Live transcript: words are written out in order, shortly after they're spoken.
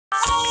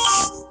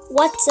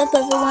What's up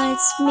everyone,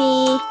 it's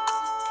me,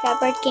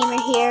 Catbird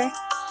Gamer here,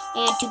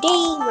 and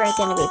today we're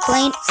gonna be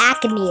playing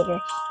Akinator.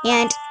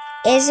 And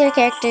is your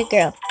character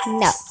girl?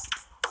 No.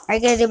 Are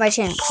you gonna do my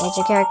channel? Is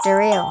your character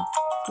real?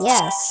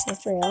 Yes,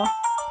 it's real.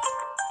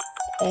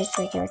 Is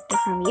your character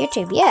from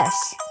YouTube?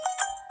 Yes.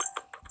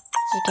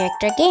 Is your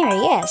character a gamer?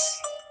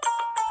 Yes.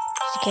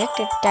 Is your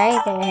character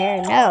dye their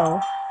hair? No.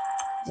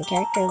 Does your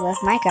character love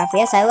Minecraft?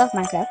 Yes, I love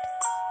Minecraft.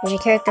 Is your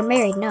character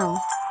married? No.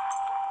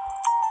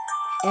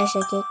 Is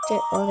your character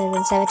older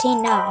than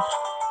 17? No.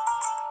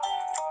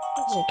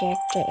 Does your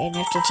character in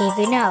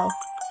FGTV? No.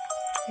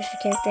 Does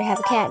your character have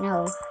a cat?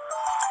 No.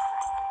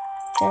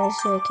 Does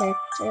your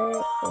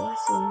character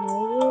also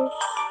know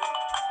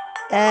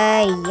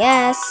you?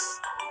 Yes.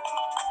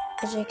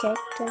 Is your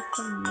character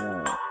from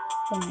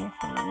your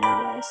family?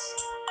 Yes.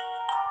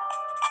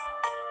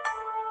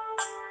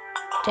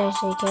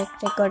 Does your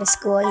character go to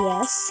school?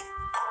 Yes.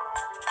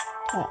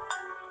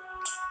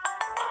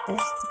 Does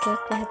the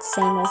character have the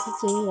same as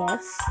you?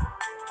 Yes.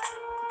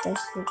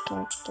 Does your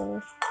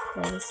character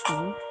play the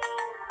same?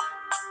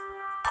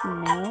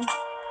 No.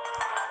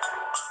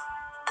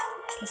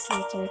 Does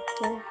your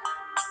character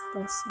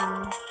the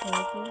same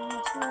baby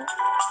as you?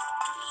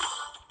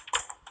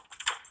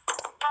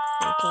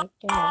 Does your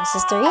character have a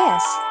sister?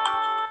 Yes.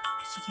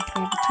 Does your character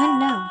have a twin?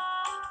 No.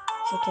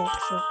 Does your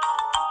character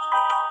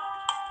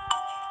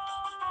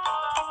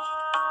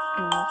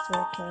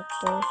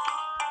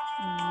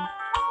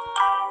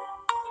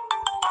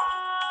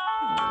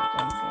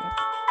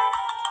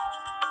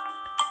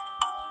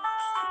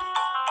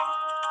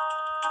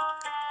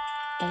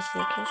is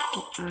your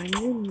character on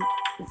you?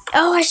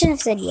 Oh, I shouldn't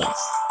have said yes.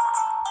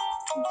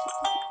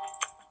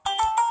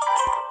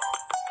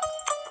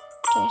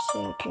 Does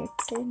your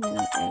character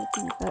know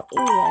everything about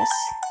you? Yes.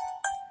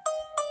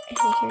 Is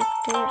your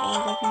character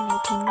older than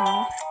 18?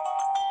 No.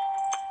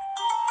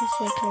 Is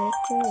your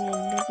character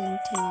younger than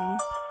 10?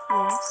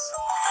 Yes.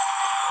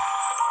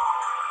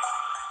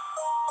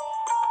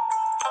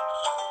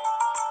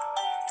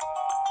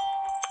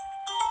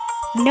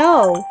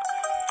 No.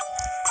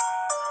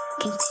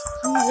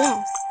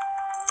 Yes.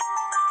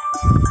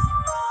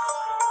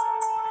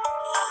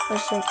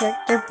 Is your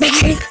character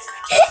bigger?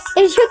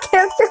 Is your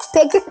character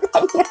bigger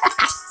than your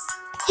ass?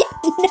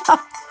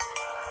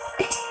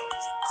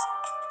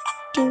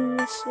 No.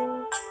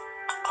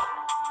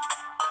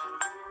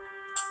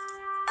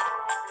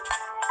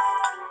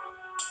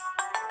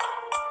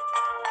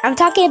 I'm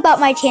talking about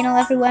my channel,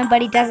 everyone,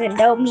 but he doesn't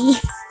know me.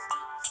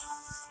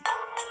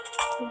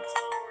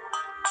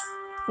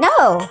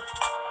 No.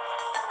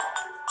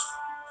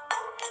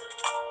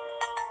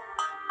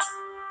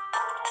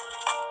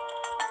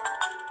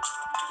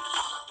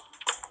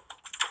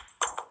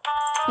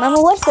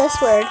 Mama, what's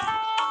this word?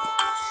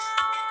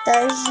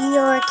 Does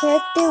your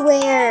character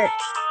wear?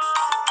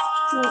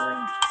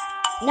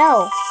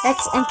 No,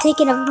 I'm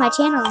thinking of my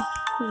channel.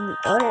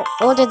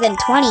 Older than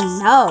 20?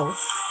 No.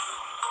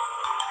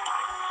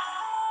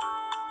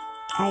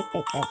 I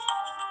think that.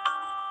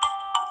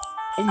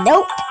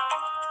 Nope.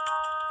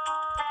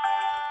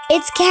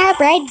 It's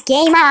Catbird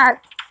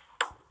Gamer.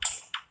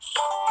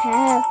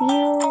 Have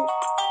you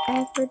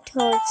ever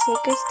told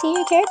secrets to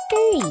your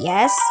character?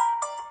 Yes.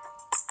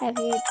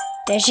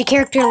 Does your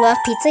character love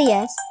pizza?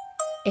 Yes.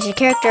 Is your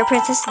character a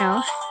princess?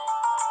 No.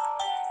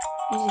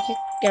 Is your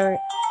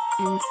character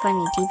in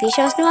funny TV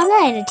shows? No, I'm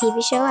not in a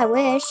TV show. I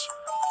wish.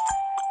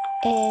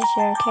 Is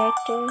your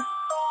character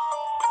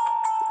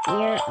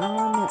your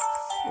own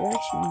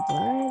flesh and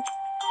blood?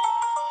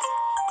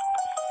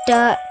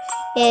 Duh.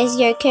 Is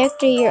your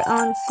character your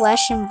own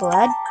flesh and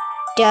blood?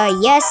 Duh.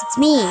 Yes, it's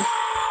me.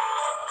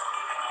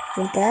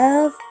 Think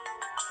of.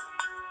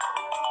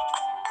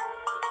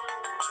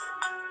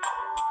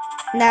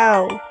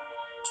 No.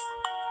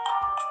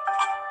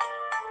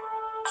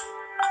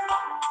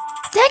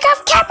 Think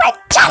of Catbird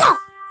channel.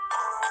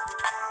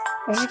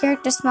 Is your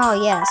character small?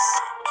 Yes.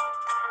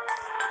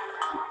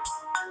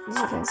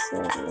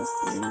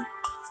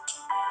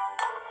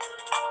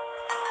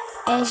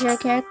 Is your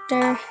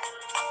character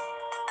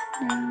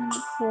known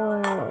for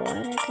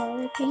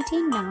watercolor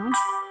painting? No.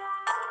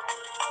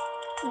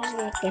 Is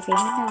your character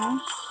famous? No.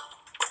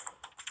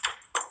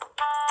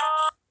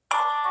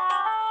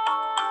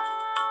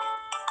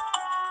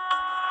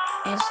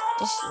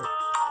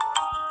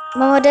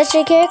 Mama, does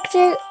your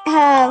character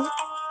have?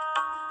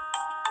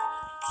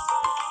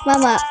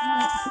 Mama,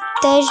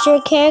 does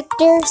your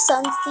character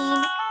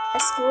something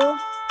at school?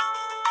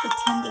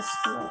 Attend a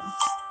school.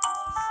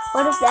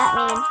 What does that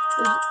mean?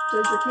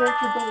 Does your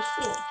character go to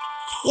school?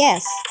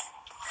 Yes,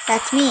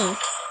 that's me.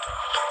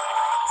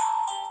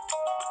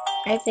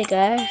 I think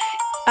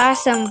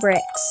awesome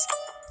bricks.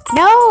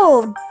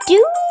 No,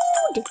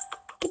 dude.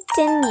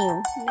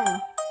 Continue.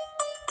 No.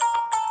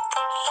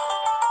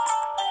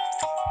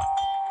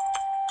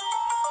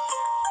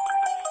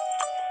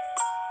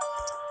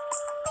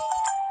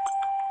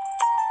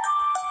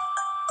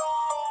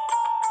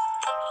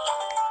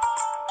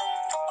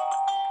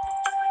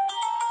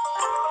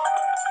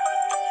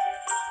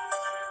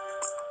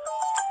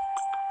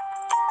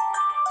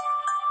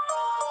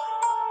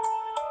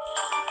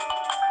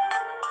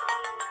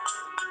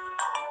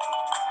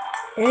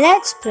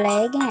 let's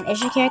play again.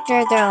 Is your character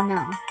a girl?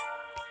 No.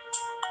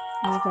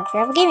 Is your character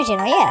have a gaming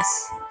channel?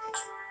 Yes.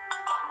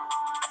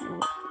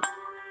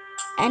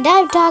 And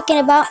I'm talking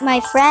about my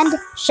friend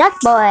Shark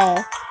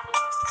Boy.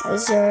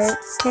 Is your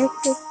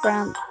character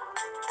from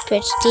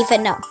Twitch? Tifa?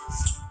 No.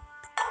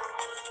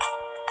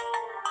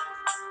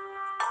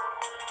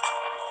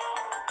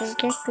 Is your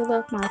character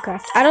love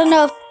Minecraft? I don't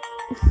know.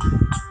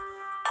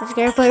 Does your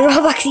character play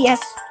Roblox?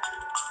 Yes.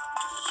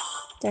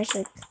 Does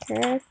your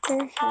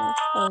character have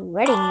a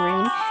wedding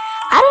ring?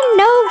 I don't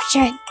know if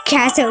Shark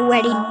has a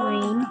wedding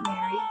ring.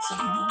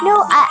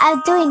 No,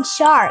 I'm doing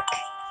Shark.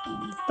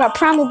 But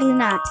probably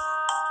not.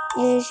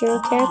 Is your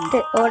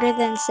character older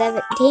than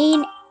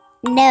 17?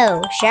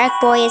 No. Shark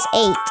Boy is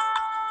 8.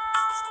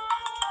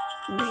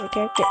 Is your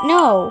character?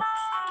 No.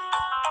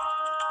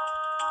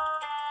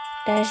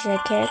 Does your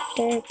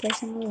character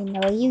personally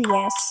know you?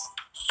 Yes.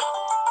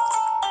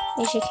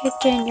 Is your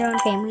character in your own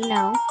family?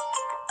 No.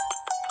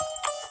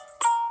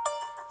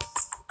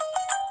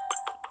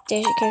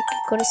 Does your character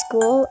go to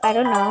school? I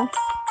don't know.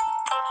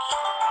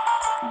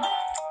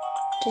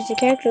 Does your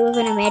character live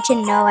in a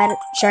mansion? No,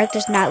 Shark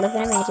does not live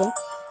in a mansion.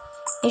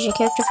 Is your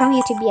character from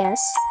YouTube?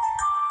 Yes.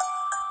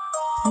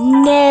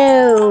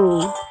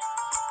 No.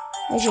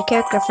 Is your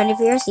character a friend of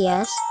yours?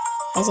 Yes.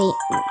 Is he?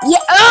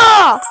 Yeah.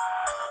 Oh!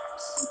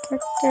 Is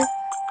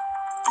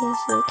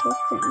your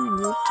character on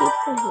YouTube?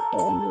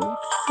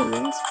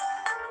 Yes.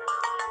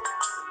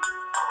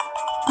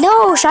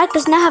 No, Shark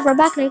does not have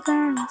robotic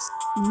arms.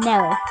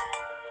 No.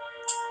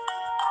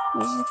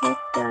 Is your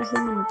character a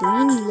human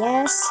being?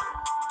 Yes.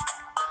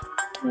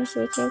 Does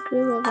your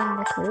character live in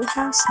the cool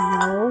house?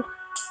 No.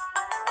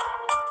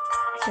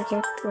 Is your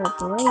character a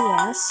boy?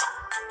 Yes.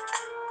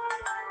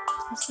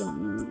 Is it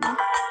me? No.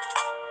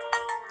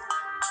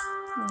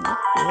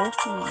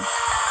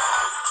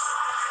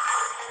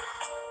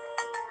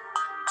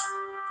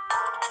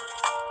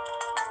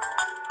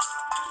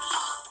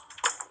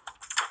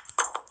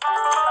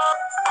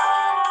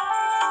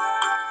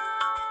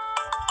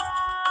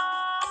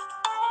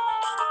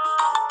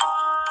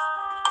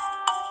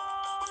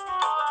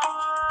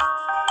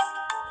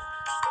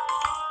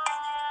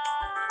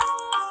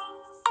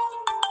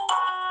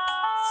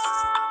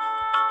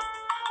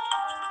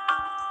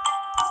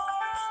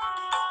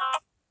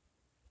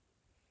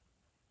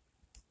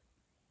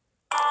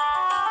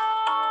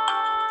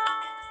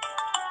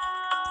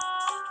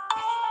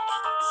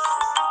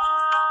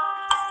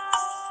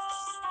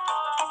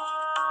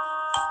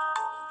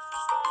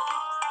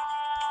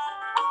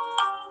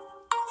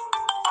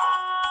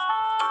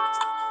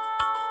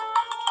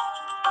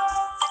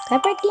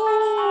 Pepper game.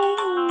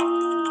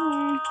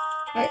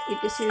 Alright,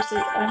 because seriously,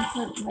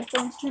 my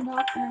phone's turned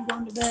off and I'm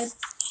going to bed.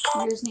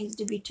 Yours needs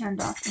to be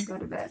turned off and go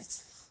to bed.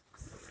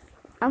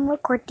 I'm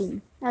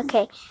recording.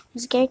 Okay,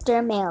 his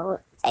character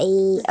male.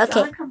 If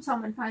Okay. John comes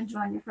home and finds you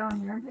on your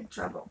phone, you're in big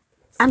trouble.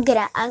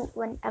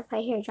 If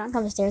I hear John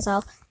come upstairs,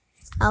 I'll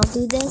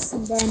do this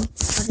and then I'll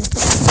just put it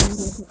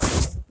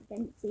on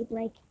then sleep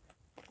like.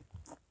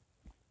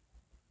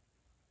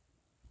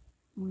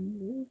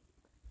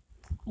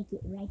 I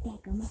get right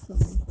back on my phone.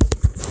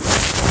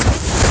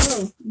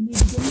 Oh, you need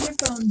to give me your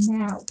phone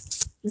now.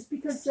 Just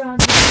because John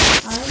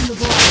says I'm the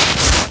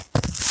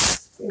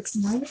boss. It's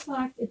 9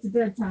 o'clock, it's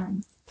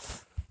bedtime.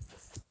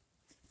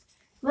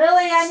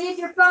 Lily, I need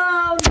your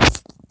phone!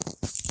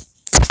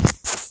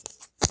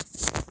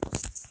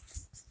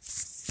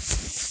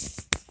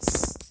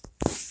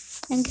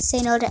 I can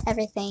say no to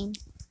everything.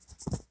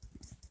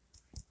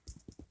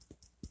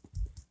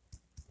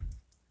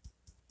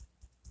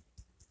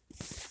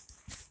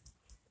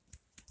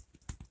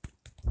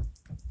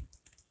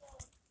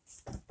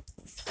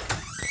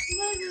 Did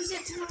I lose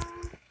it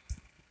tomorrow?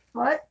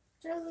 What?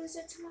 Did I lose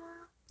it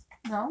tomorrow?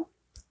 No?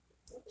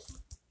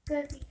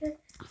 Good, because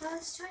I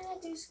was trying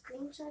to do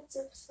screenshots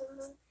of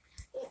someone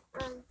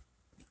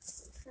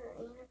for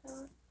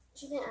Annabelle.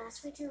 She didn't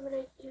ask me to, but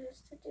I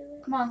used to do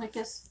it. Come on,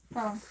 Lucas.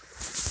 Phone.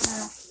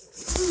 No.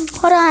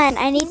 Hold on,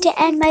 I need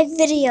to end my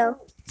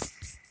video.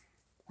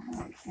 I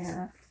don't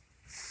care.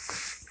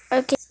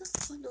 Okay.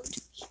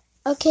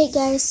 Okay,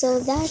 guys, so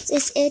that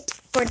is it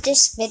for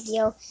this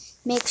video.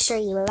 Make sure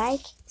you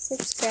like,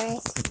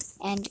 subscribe,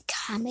 and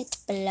comment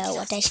below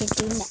what I should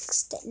do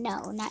next.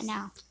 No, not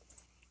now.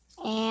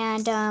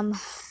 And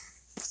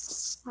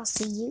I'll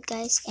see you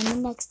guys in the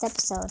next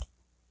episode.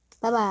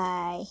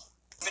 Bye-bye.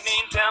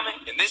 Tell me,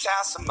 in this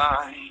house of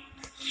mine,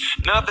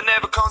 nothing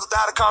ever comes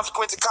without a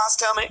consequence of cost.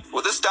 Tell me,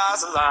 will the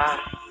stars align?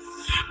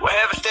 Will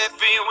heaven step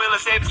in, will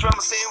it save us from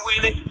a sin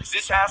wheelie? Is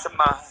this house of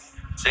mine,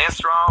 stand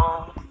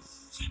strong?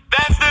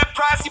 That's the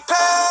price you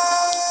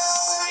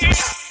pay.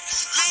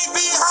 Leave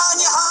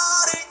behind your